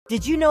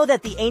Did you know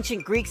that the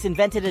ancient Greeks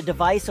invented a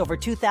device over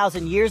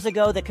 2,000 years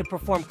ago that could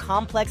perform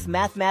complex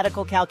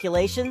mathematical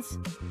calculations?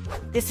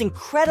 This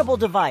incredible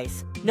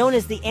device, known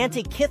as the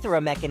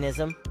Antikythera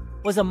mechanism,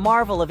 was a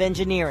marvel of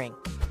engineering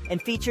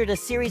and featured a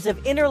series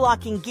of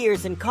interlocking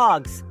gears and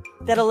cogs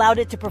that allowed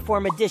it to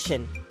perform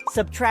addition,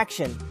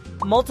 subtraction,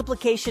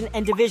 multiplication,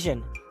 and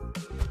division.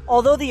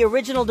 Although the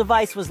original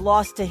device was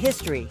lost to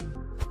history,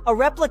 a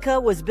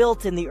replica was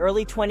built in the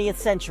early 20th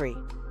century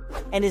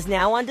and is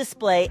now on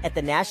display at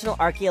the National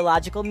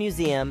Archaeological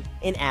Museum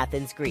in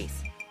Athens,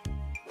 Greece.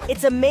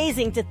 It's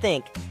amazing to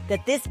think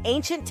that this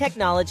ancient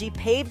technology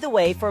paved the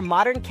way for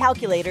modern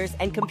calculators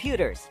and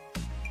computers,